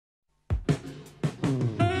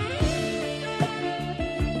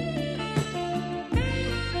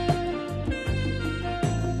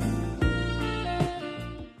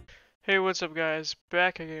what's up guys?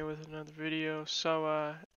 Back again with another video.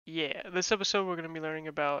 Yeah, this episode we're going to be learning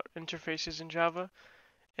about interfaces in Java.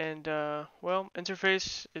 And well,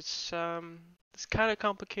 interface it's kind of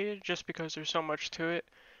complicated just because there's so much to it,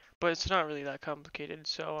 but it's not really that complicated.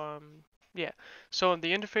 Yeah. So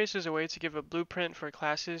the interface is a way to give a blueprint for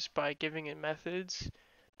classes by giving it methods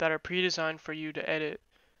that are pre-designed for you to edit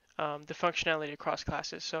the functionality across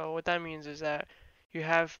classes. So what that means is that you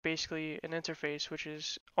have basically an interface which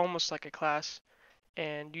is almost like a class,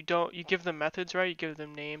 and you give them methods, right? You give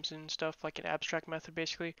them names and stuff like an abstract method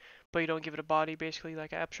basically, but you don't give it a body basically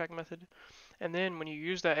like an abstract method. And then when you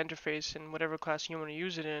use that interface in whatever class you want to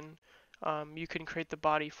use it in, you can create the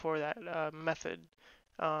body for that method.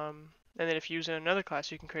 And then if you use it in another class,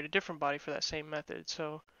 you can create a different body for that same method.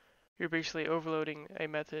 So you're basically overloading a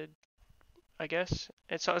method, I guess.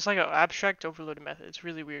 It's like an abstract overloaded method. It's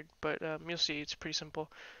really weird, but you'll see it's pretty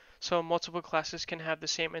simple. So multiple classes can have the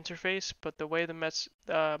same interface, but the way the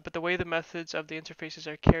methods of the interfaces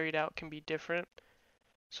are carried out can be different.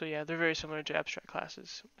 So yeah, they're very similar to abstract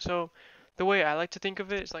classes. So the way I like to think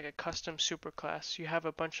of it is like a custom superclass. You have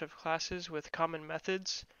a bunch of classes with common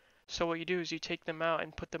methods. So what you do is you take them out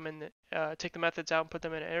and put them in take the methods out and put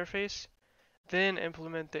them in an interface, then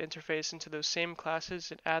implement the interface into those same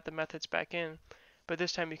classes and add the methods back in. But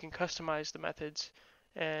this time you can customize the methods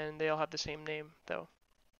and they all have the same name though.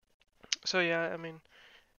 So yeah, I mean,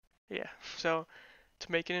 yeah. So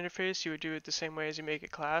to make an interface, you would do it the same way as you make a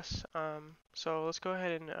class. So let's go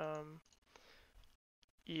ahead and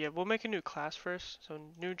yeah, we'll make a new class first. So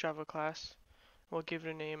new Java class. We'll give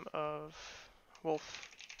it a name of wolf.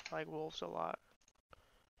 I like wolves a lot.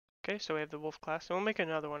 Okay, so we have the wolf class. And we'll make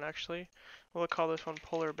another one actually. We'll call this one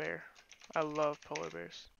polar bear. I love polar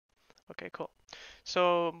bears. Okay, cool.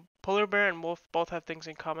 So polar bear and wolf both have things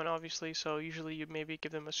in common, obviously. So usually you maybe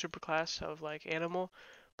give them a superclass of like animal,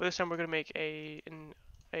 but this time we're gonna make a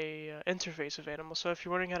interface of animal. So if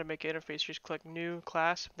you're wondering how to make an interface, just click New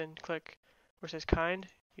Class, then click where it says Kind.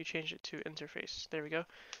 You change it to Interface. There we go.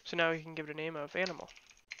 So now we can give it a name of Animal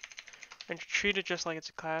and treat it just like it's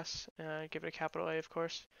a class. Give it a capital A, of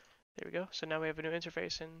course. There we go. So now we have a new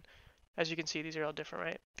interface, and as you can see, these are all different,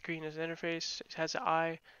 right? The green is an interface. It has an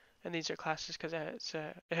I, and these are classes because it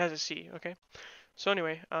has a C. Okay. So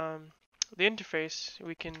anyway, the interface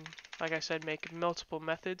we can, like I said, make multiple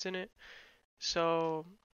methods in it. So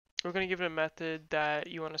we're going to give it a method that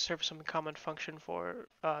you want to serve some common function for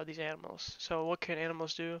these animals. So what can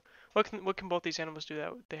animals do? What can both these animals do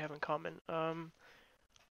that they have in common?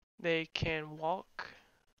 They can walk.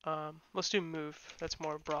 Let's do move. That's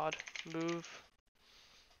more broad. Move.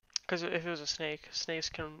 Because if it was a snake, snakes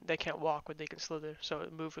they can't walk, but they can slither. So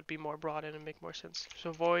move would be more broad and it'd make more sense.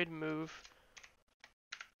 So void move,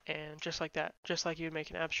 and just like that, just like you'd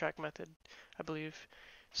make an abstract method, I believe.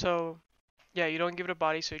 So yeah, you don't give it a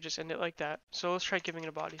body, so you just end it like that. So let's try giving it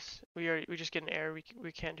a body. We just get an error.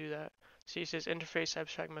 We can't do that. See, it says interface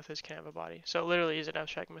abstract methods can't have a body. So it literally is an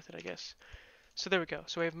abstract method, I guess. So there we go.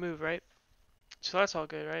 So we have move, right? So that's all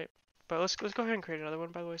good, right? But let's go ahead and create another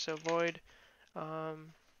one, by the way. So void.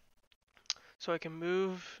 Um, so it can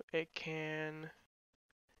move. It can.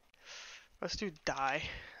 Let's do die.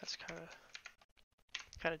 That's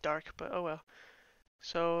kind of dark, but oh well.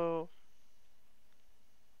 So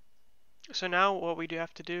now what we do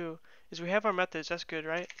have to do is we have our methods. That's good,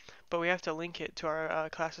 right? But we have to link it to our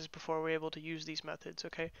classes before we're able to use these methods.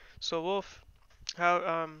 Okay. So wolf,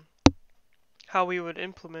 how we would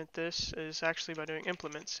implement this is actually by doing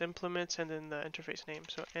implements, and then the interface name.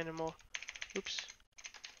 So animal, oops,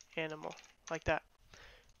 animal, like that.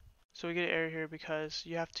 So we get an error here because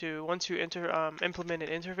you have to, once you implement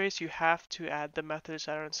an interface, you have to add the methods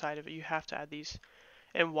that are inside of it. You have to add these.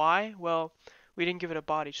 And why? Well, we didn't give it a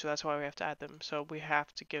body, so that's why we have to add them. So we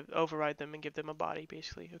have to override them and give them a body,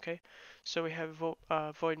 basically. Okay. So we have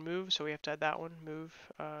void move, so we have to add that one. Move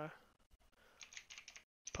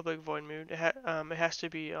public void move. It has to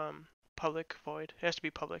be public void. It has to be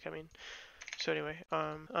public. I mean. So anyway,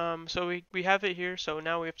 so we have it here. So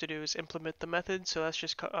now we have to do is implement the method. So that's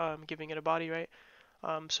just giving it a body, right?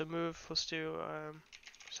 So move. Let's do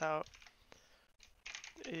so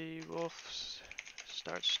a wolf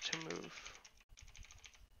starts to move.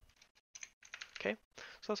 Okay,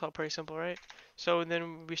 so that's all pretty simple, right? So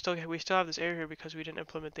then we still have this error here because we didn't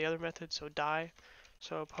implement the other method. So die.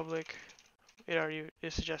 So public. It already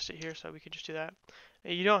is suggested here, so we could just do that.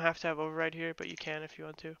 You don't have to have override here, but you can if you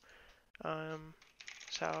want to.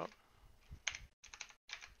 So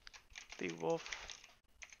the wolf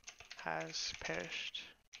has perished.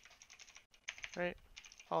 Right?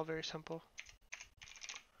 All very simple.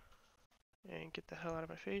 And get the hell out of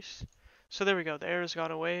my face. So there we go, the error has gone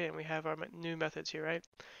away and we have our new methods here, right?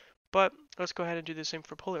 But let's go ahead and do the same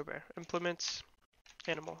for polar bear. Implements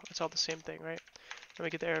animal, it's all the same thing, right? And we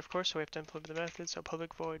get the error, of course, so we have to implement the method. So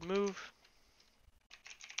public void move,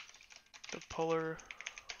 the polar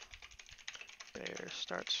bear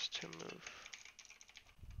starts to move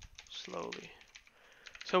slowly.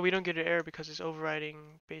 So we don't get an error because it's overriding,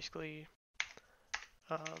 basically,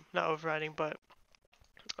 not overriding, but,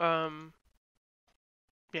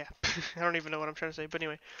 yeah, I don't even know what I'm trying to say, but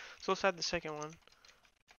anyway. So let's add the second one.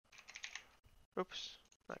 Oops,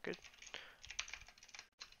 not good.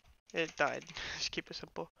 It died. Just keep it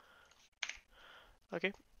simple.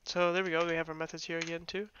 Okay, so there we go. We have our methods here again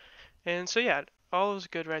too. And so yeah, all is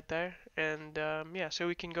good right there. And yeah, so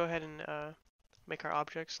we can go ahead and make our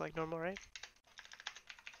objects like normal, right?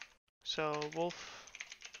 So wolf1,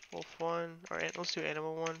 or let's do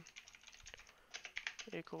animal1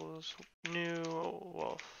 equals new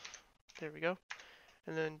wolf. There we go.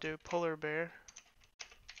 And then do polar bear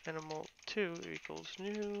animal2 equals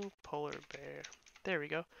new polar bear. There we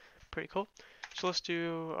go. Pretty cool. So let's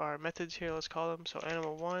do our methods here. Let's call them. So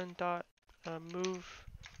animal1 dot move,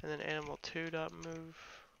 and then animal2 dot move.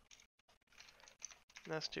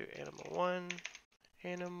 And let's do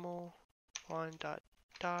animal1 dot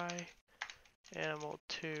die,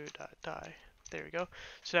 animal2 dot die. There we go.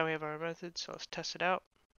 So now we have our method. So let's test it out.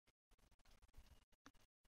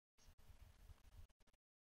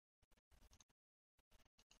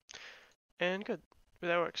 And good.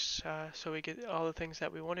 That works. So we get all the things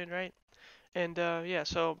that we wanted, right? And yeah,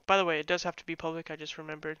 so by the way, it does have to be public. I just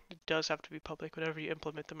remembered it does have to be public whenever you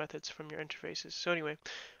implement the methods from your interfaces. So anyway,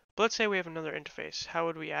 but let's say we have another interface. How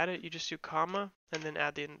would we add it? You just do comma and then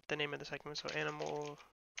add the name of the segment. So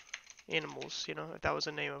animals, you know, if that was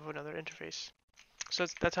the name of another interface. So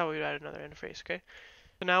that's how we would add another interface, okay?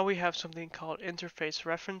 So now we have something called interface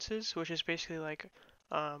references, which is basically like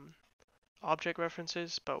object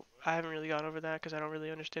references, but I haven't really gone over that because I don't really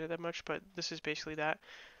understand it that much, but this is basically that.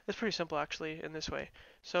 It's pretty simple actually in this way.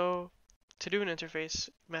 So to do an interface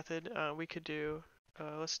method, we could do,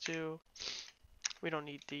 we don't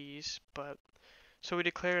need these, but so we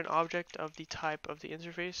declare an object of the type of the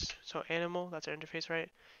interface. So animal, that's our interface, right?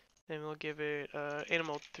 Then we'll give it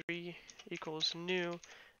animal3 equals new,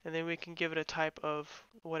 and then we can give it a type of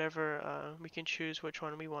whatever, we can choose which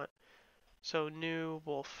one we want. So new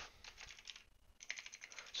wolf.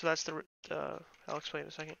 So that's I'll explain in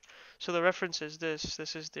a second. So the reference is this.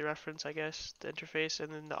 This is the reference, I guess, the interface,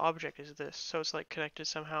 and then the object is this. So it's like connected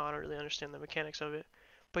somehow. I don't really understand the mechanics of it.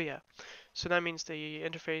 But yeah, so that means the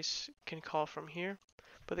interface can call from here.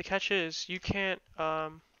 But the catch is you can't,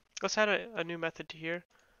 let's add a new method to here.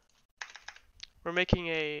 We're making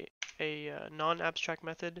a non-abstract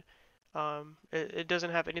method. It doesn't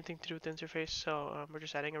have anything to do with the interface, so we're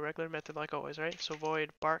just adding a regular method like always, right? So void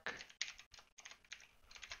bark.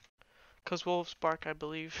 Because wolves bark, I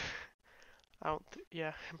believe.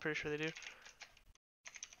 Yeah, I'm pretty sure they do.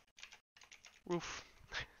 Roof.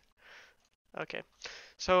 Okay,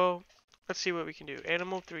 so let's see what we can do.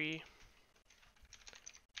 Animal3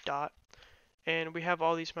 dot, and we have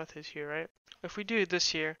all these methods here, right? If we do this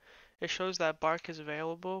here, it shows that bark is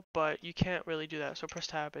available, but you can't really do that. So press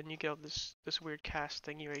tab and you get this weird cast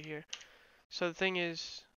thingy right here. So the thing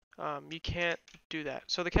is, you can't do that.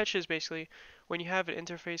 So the catch is basically when you have an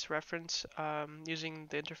interface reference using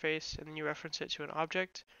the interface and then you reference it to an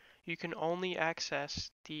object, you can only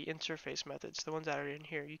access the interface methods, the ones that are in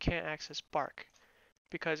here. You can't access bark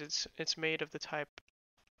because it's made of the type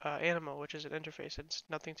animal, which is an interface. It's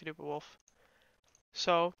nothing to do with wolf.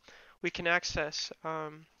 So we can access,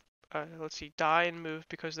 let's see, die and move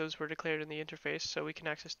because those were declared in the interface. So we can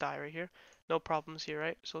access die right here. No problems here,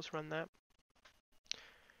 right? So let's run that.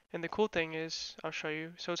 And the cool thing is, I'll show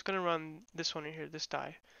you. So it's going to run this one in here, this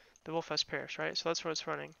die. The wolf has perished, right? So that's what it's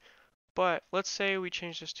running. But let's say we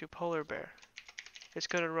change this to polar bear. It's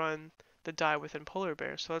going to run the die within polar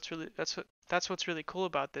bear. So that's what's really cool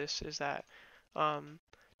about this is that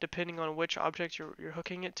depending on which object you're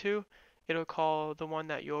hooking it to, it'll call the one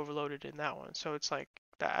that you overloaded in that one. So it's like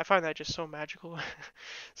that. I find that just so magical.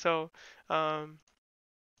 So so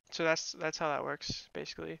that's how that works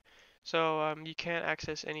basically. So you can't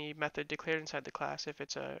access any method declared inside the class if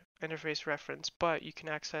it's a interface reference, but you can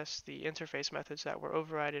access the interface methods that were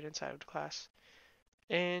overridden inside of the class.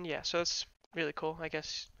 And yeah, so it's really cool. I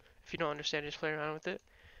guess if you don't understand, just play around with it.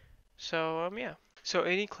 So yeah. So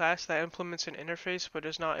any class that implements an interface but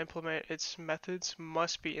does not implement its methods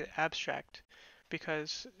must be abstract,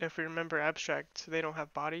 because if we remember abstract, they don't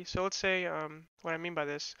have body. So let's say what I mean by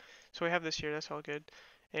this. So we have this here. That's all good.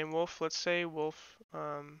 And wolf, let's say wolf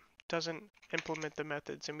doesn't implement the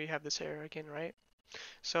methods, and we have this error again, right?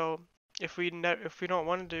 So if we don't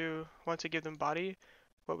want to give them body,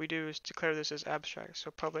 what we do is declare this as abstract.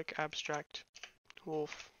 So public abstract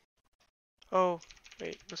wolf. Oh,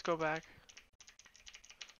 wait, let's go back.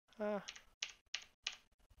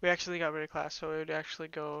 We actually got rid of class, so it would actually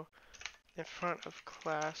go in front of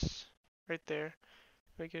class right there.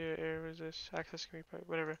 We get an error resist access can be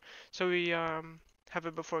whatever. So we have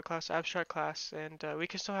it before class abstract class, and we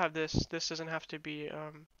can still have this. This doesn't have to be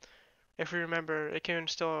if we remember, it can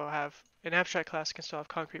still have an abstract class can still have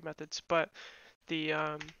concrete methods, but the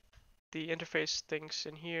interface things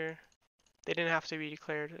in here, they didn't have to be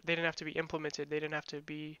declared. They didn't have to be implemented. They didn't have to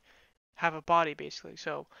have a body basically.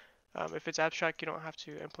 So if it's abstract, you don't have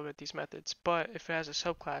to implement these methods. But if it has a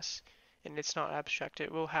subclass and it's not abstract,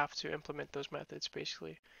 it will have to implement those methods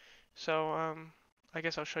basically. So I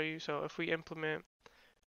guess I'll show you. So if we implement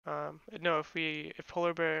no, if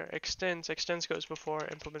polar bear extends goes before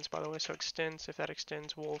implements, by the way. So extends, if that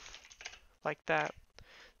extends wolf like that,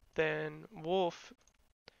 then wolf,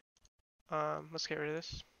 let's get rid of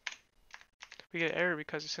this. We get an error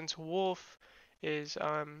because since wolf is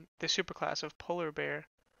the superclass of polar bear,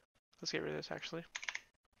 let's get rid of this actually.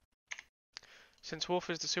 Since wolf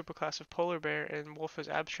is the superclass of polar bear and wolf is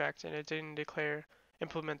abstract and it didn't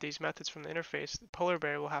implement these methods from the interface, the polar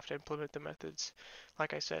bear will have to implement the methods,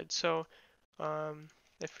 like I said. So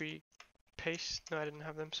if we paste, no, I didn't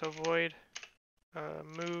have them. So void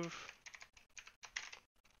move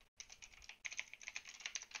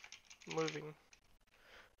moving.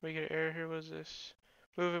 We get an error here. Was this?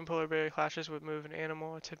 Move in polar bear clashes with move an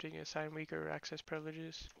animal, attempting to assign weaker access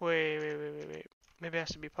privileges. Wait. Maybe it has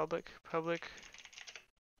to be public. Public.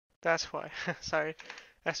 That's why. Sorry. It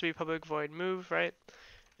has to be public void move, right?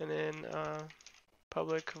 And then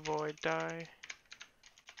public void die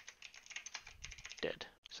dead.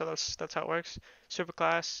 So that's how it works.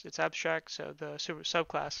 Superclass, it's abstract, so the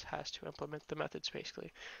subclass has to implement the methods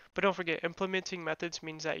basically. But don't forget, implementing methods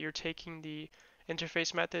means that you're taking the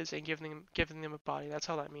interface methods and giving them a body. That's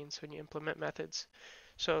all that means when you implement methods.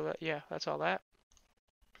 So yeah, that's all that.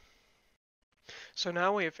 So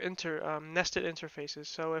now we have nested interfaces.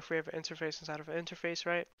 So if we have an interface inside of an interface,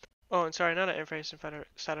 right? Oh, and sorry, not an interface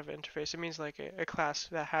inside of an interface. It means like a class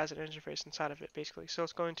that has an interface inside of it, basically. So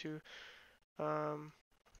it's going to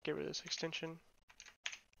get rid of this extension.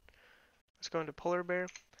 Let's go into polar bear.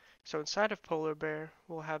 So inside of polar bear,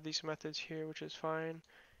 we'll have these methods here, which is fine.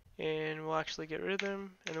 And we'll actually get rid of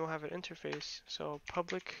them, and we'll have an interface. So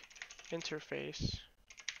public interface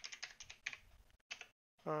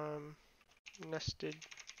nested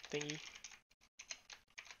thingy.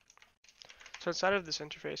 So inside of this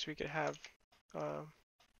interface, we could have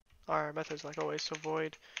our methods like always. So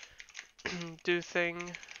void do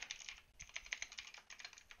thing.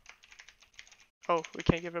 Oh, we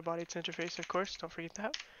can't give a body its interface, of course. Don't forget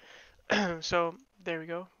that. So there we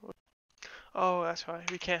go. Oh, that's why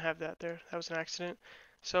we can't have that there. That was an accident.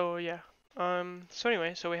 So yeah. So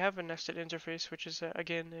anyway, so we have a nested interface, which is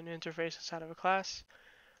again an interface inside of a class.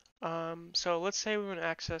 So let's say we want to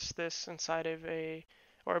access this inside of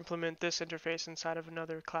or implement this interface inside of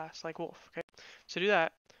another class like wolf. Okay. To do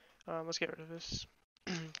that, let's get rid of this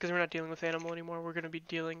because we're not dealing with animal anymore. We're going to be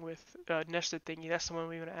dealing with nested thingy. That's the one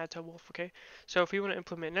we want to add to wolf. Okay. So if we want to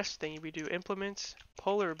implement nested thingy, we do implements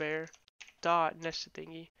polar bear dot nested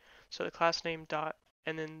thingy. So the class name dot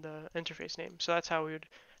and then the interface name. So that's how we would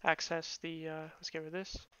access the. Let's get rid of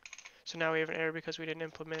this. So now we have an error because we didn't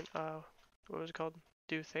implement what was it called?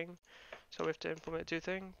 Do thing. So we have to implement do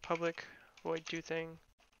thing. Public void do thing.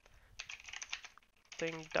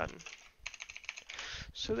 Thing done.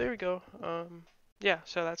 So there we go. Yeah,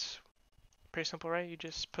 so that's pretty simple, right? You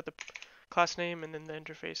just put the class name and then the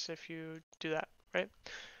interface if you do that, right?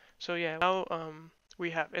 So yeah, now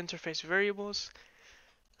we have interface variables.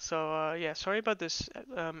 So yeah, sorry about this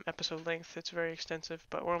episode length. It's very extensive,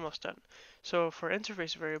 but we're almost done. So for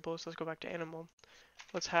interface variables, let's go back to animal.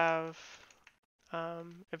 Let's have a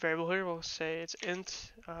variable here. We'll say it's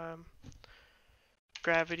int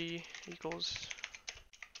gravity equals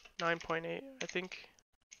 9.8. I think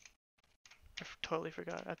I totally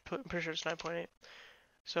forgot. I'm pretty sure it's 9.8.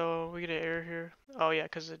 So we get an error here. Oh yeah,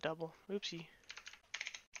 because it's a double. Oopsie.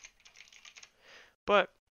 But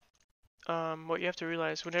what you have to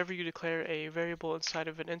realize, whenever you declare a variable inside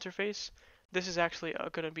of an interface, this is actually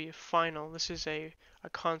going to be a final. This is a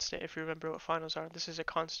constant, if you remember what finals are. This is a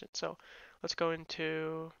constant. So let's go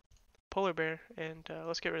into polar bear and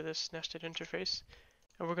let's get rid of this nested interface.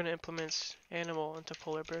 And we're going to implement animal into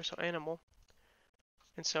polar bear, so animal.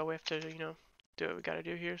 And so we have to, do what we got to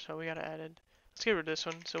do here. So we got to add it. Let's get rid of this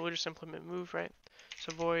one. So we'll just implement move, right?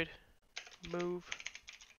 So void move,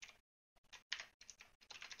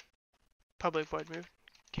 public void move,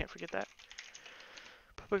 can't forget that.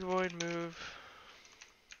 Public void move,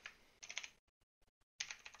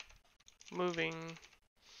 moving.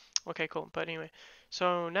 Okay, cool. But anyway,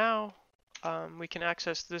 so now we can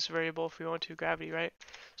access this variable if we want to, gravity, right?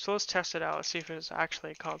 So let's test it out. Let's see if it's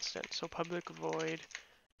actually a constant. So public void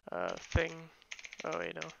thing. Oh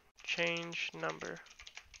wait, no. Change number.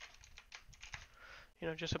 You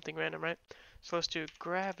know, just something random, right? So let's do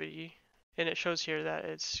gravity, and it shows here that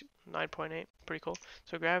it's 9.8. Pretty cool.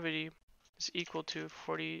 So gravity is equal to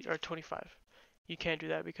 40 or 25. You can't do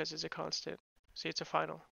that because it's a constant. See, it's a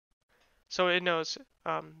final. So it knows,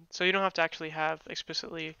 so you don't have to actually have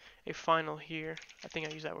explicitly a final here. I think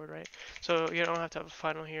I used that word right. So you don't have to have a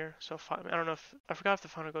final here. So I don't know if, I forgot if the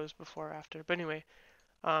final goes before or after. But anyway,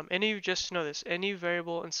 just know this, any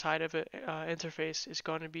variable inside of an interface is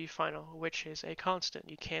going to be final, which is a constant.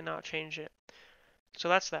 You cannot change it. So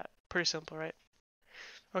that's that. Pretty simple, right?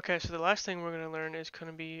 Okay, so the last thing we're going to learn is going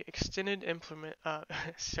to be extended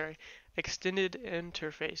extended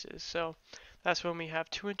interfaces. So that's when we have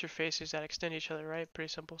two interfaces that extend each other, right? Pretty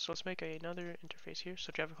simple. So let's make another interface here.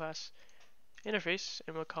 So Java class interface,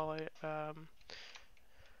 and we'll call it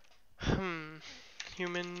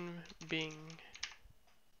human being.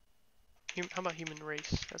 How about human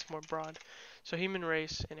race? That's more broad. So human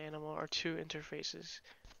race and animal are two interfaces.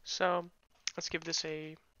 So let's give this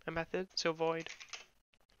a method. So void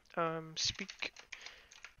speak,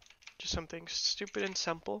 just something stupid and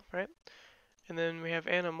simple, right? And then we have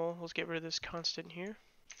animal. Let's get rid of this constant here.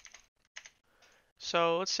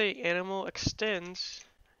 So let's say animal extends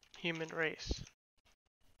human race.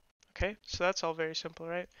 Okay, so that's all very simple,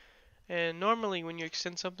 right? And normally when you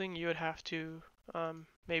extend something, you would have to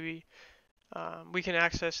maybe we can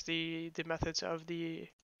access the methods of the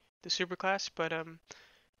superclass, but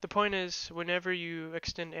the point is whenever you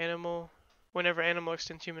extend animal, whenever animal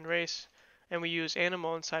extends human race, and we use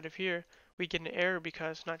animal inside of here, we get an error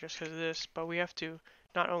because, not just because of this, but we have to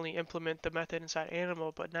not only implement the method inside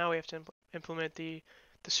animal, but now we have to implement the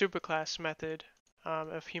superclass method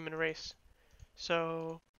of human race.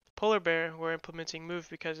 So polar bear, we're implementing move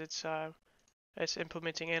because it's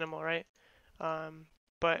implementing animal, right?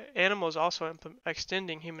 But animal is also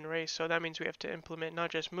extending human race, so that means we have to implement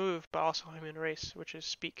not just move, but also human race, which is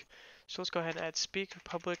speak. So let's go ahead and add speak,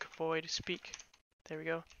 public void speak. There we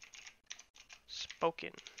go.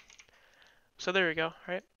 Spoken. So there we go,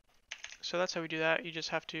 right? So that's how we do that. You just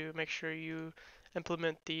have to make sure you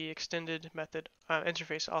implement the extended method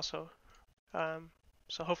interface also.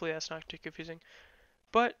 So hopefully that's not too confusing.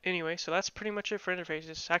 But anyway, so that's pretty much it for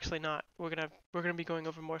interfaces. Actually not. We're gonna be going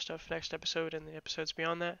over more stuff next episode and the episodes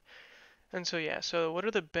beyond that. And so yeah, so what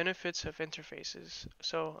are the benefits of interfaces?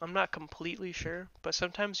 So I'm not completely sure, but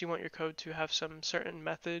sometimes you want your code to have some certain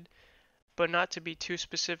method, but not to be too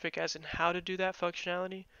specific as in how to do that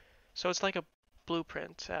functionality. So it's like a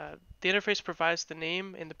blueprint. The interface provides the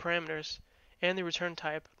name and the parameters and the return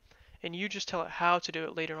type, and you just tell it how to do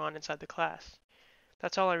it later on inside the class.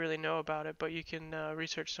 That's all I really know about it, but you can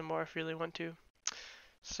research some more if you really want to.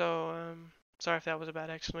 So sorry if that was a bad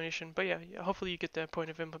explanation, but yeah, hopefully you get the point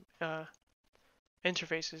of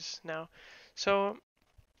interfaces now. So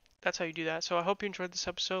that's how you do that. So I hope you enjoyed this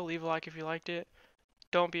episode. Leave a like if you liked it.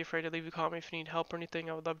 Don't be afraid to leave a comment if you need help or anything.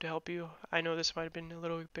 I would love to help you. I know this might have been a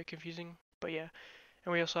little bit confusing, but yeah.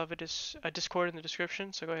 And we also have a Discord in the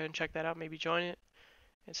description, so go ahead and check that out. Maybe join it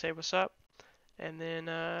and say what's up. And then,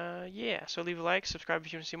 yeah, so leave a like, subscribe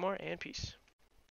if you want to see more, and peace.